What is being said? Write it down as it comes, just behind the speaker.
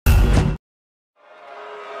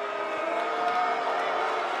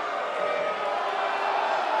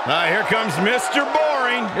Here comes Mr.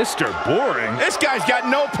 Boring. Mr. Boring? This guy's got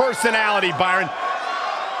no personality, Byron.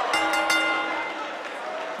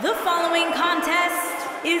 The following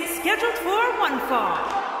contest is scheduled for one fall.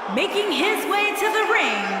 Making his way to the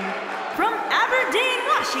ring from Aberdeen,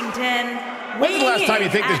 Washington. When's the last time you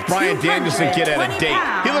think this Bryan Danielson kid had a date?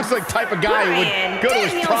 He looks like the type of guy who would go to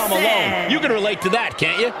his prom alone. You can relate to that,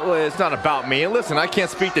 can't you? Well, it's not about me. Listen, I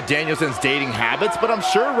can't speak to Danielson's dating habits, but I'm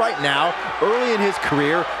sure right now, early in his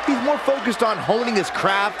career, he's more focused on honing his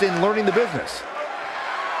craft and learning the business.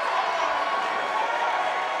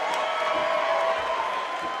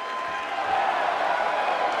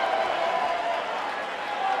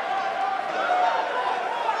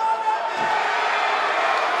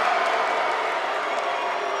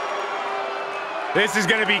 This is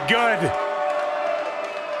going to be good.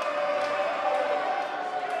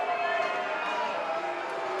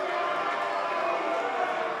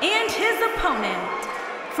 And his opponent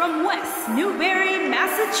from West Newbury,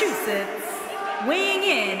 Massachusetts, weighing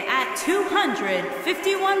in at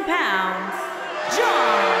 251 pounds,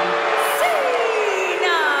 John Cena.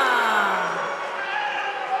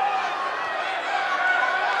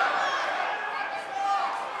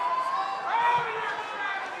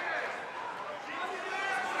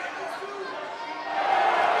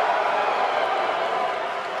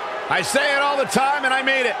 I say it all the time, and I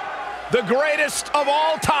mean it. The greatest of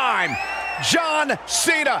all time, John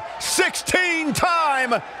Cena,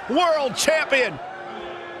 16-time world champion.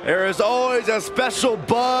 There is always a special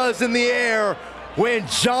buzz in the air when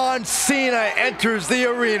John Cena enters the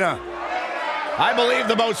arena. I believe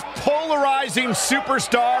the most polarizing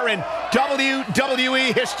superstar in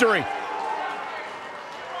WWE history.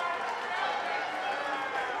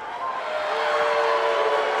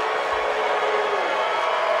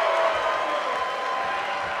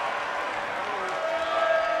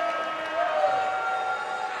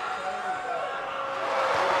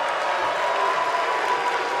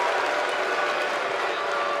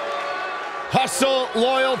 Hustle,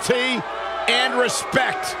 loyalty, and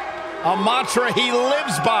respect. A mantra he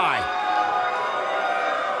lives by.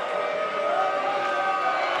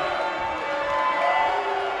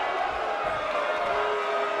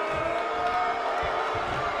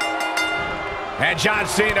 And John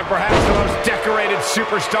Cena, perhaps the most decorated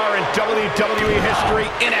superstar in WWE history,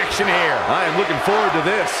 in action here. I am looking forward to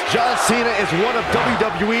this. John Cena is one of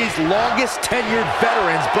WWE's longest tenured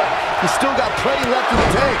veterans, but he's still got plenty left in the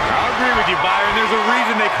tank. I agree with you, Byron. There's a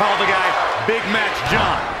reason they call the guy Big Match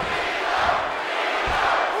John.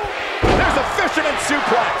 There's a fisherman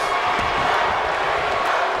suplex.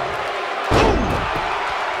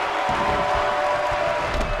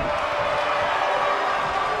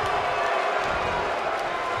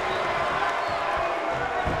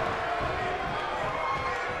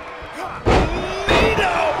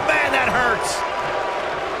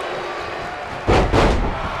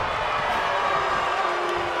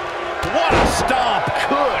 What a stomp.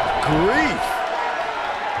 Good grief.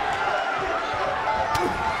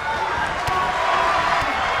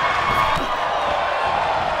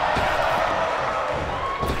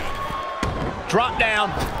 Drop down.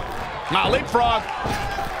 Now leapfrog.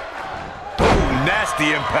 Ooh,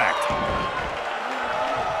 nasty impact.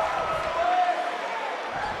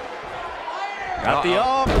 Got the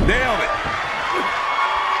arm. Nailed it.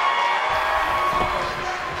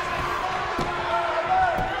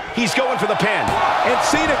 He's going for the pin. And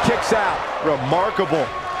Cena kicks out. Remarkable.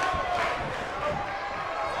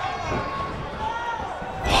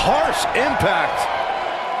 Harsh impact.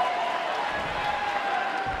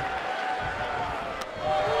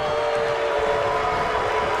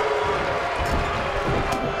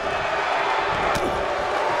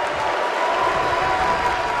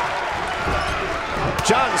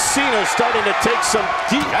 John Cena starting to take some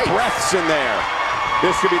deep breaths in there.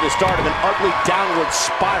 This could be the start of an ugly downward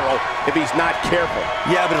spiral if he's not careful.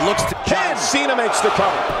 Yeah, but it looks to John Cena makes the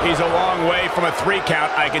cover. He's a long way from a 3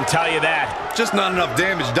 count, I can tell you that. Just not enough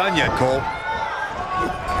damage done yet, Cole.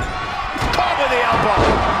 Caught with the elbow.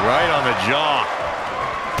 Right on the jaw.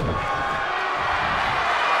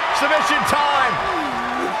 Submission time.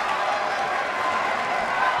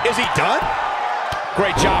 Is he done?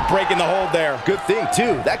 Great job breaking the hold there. Good thing,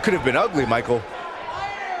 too. That could have been ugly, Michael.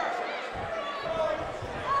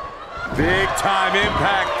 Big time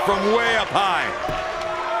impact from way up high.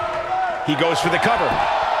 He goes for the cover.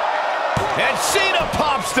 And Cena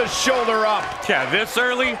pops the shoulder up. Yeah, this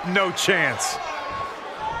early, no chance.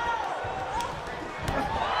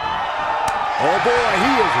 Oh boy,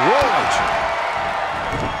 he is rolling.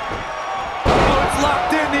 Oh, it's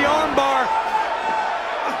locked in, the armbar.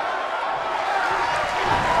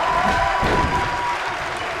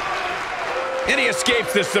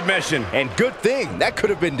 escapes the submission. And good thing, that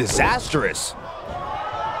could have been disastrous.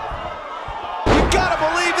 You gotta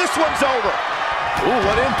believe this one's over. Ooh,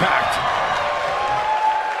 what impact.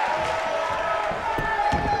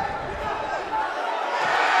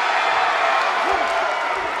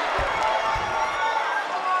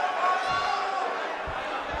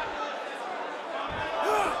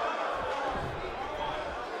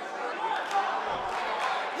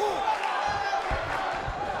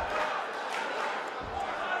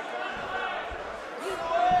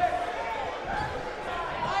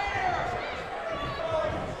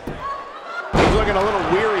 Looking a little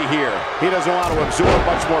weary here. He doesn't want to absorb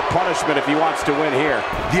much more punishment if he wants to win here.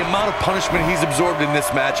 The amount of punishment he's absorbed in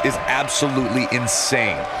this match is absolutely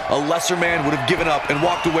insane. A lesser man would have given up and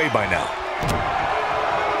walked away by now.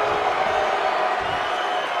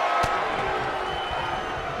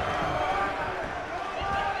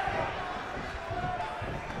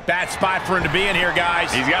 Bad spot for him to be in here,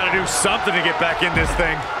 guys. He's got to do something to get back in this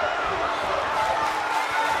thing.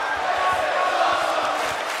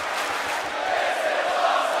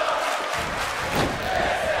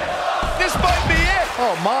 This might be it.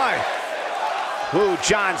 Oh, my. Ooh,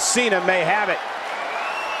 John Cena may have it.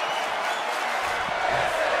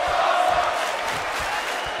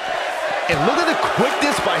 And look at the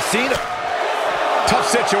quickness by Cena. Tough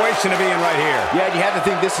situation to be in right here. Yeah, and you have to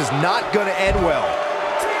think this is not going to end well.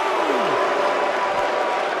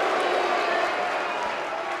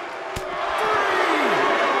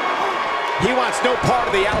 He wants no part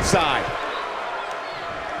of the outside.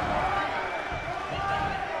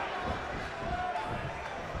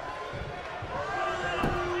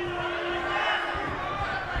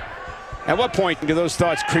 At what point do those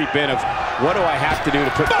thoughts creep in of, what do I have to do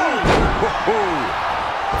to put...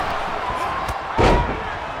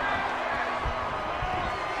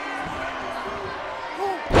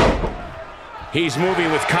 He's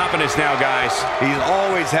moving with confidence now, guys. He's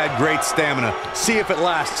always had great stamina. See if it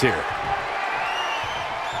lasts here.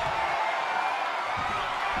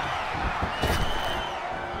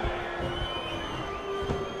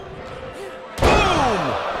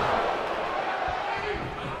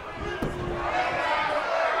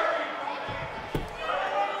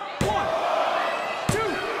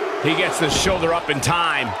 He gets the shoulder up in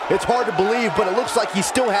time. It's hard to believe, but it looks like he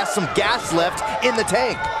still has some gas left in the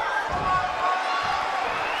tank.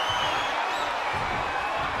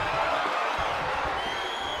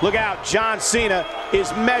 Look out, John Cena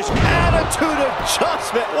is measured. Attitude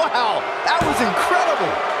adjustment. Wow, that was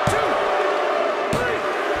incredible.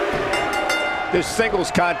 This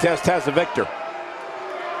singles contest has a victor.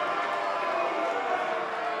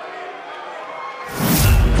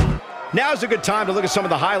 Now's a good time to look at some of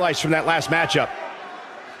the highlights from that last matchup.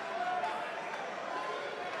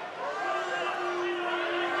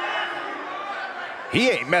 He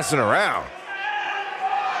ain't messing around.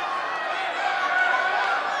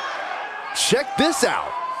 Check this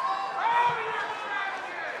out.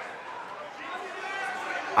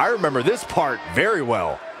 I remember this part very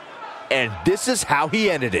well. And this is how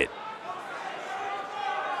he ended it.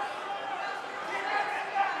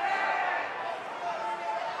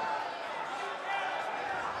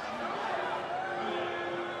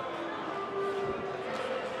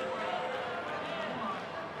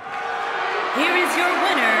 Here is your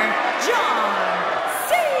winner, John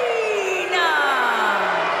Cena!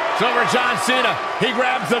 It's over John Cena. He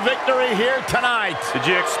grabs the victory here tonight. Did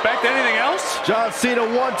you expect anything else? John Cena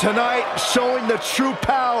won tonight, showing the true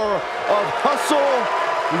power of hustle,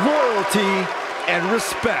 loyalty, and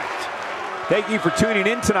respect. Thank you for tuning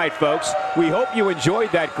in tonight, folks. We hope you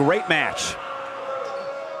enjoyed that great match.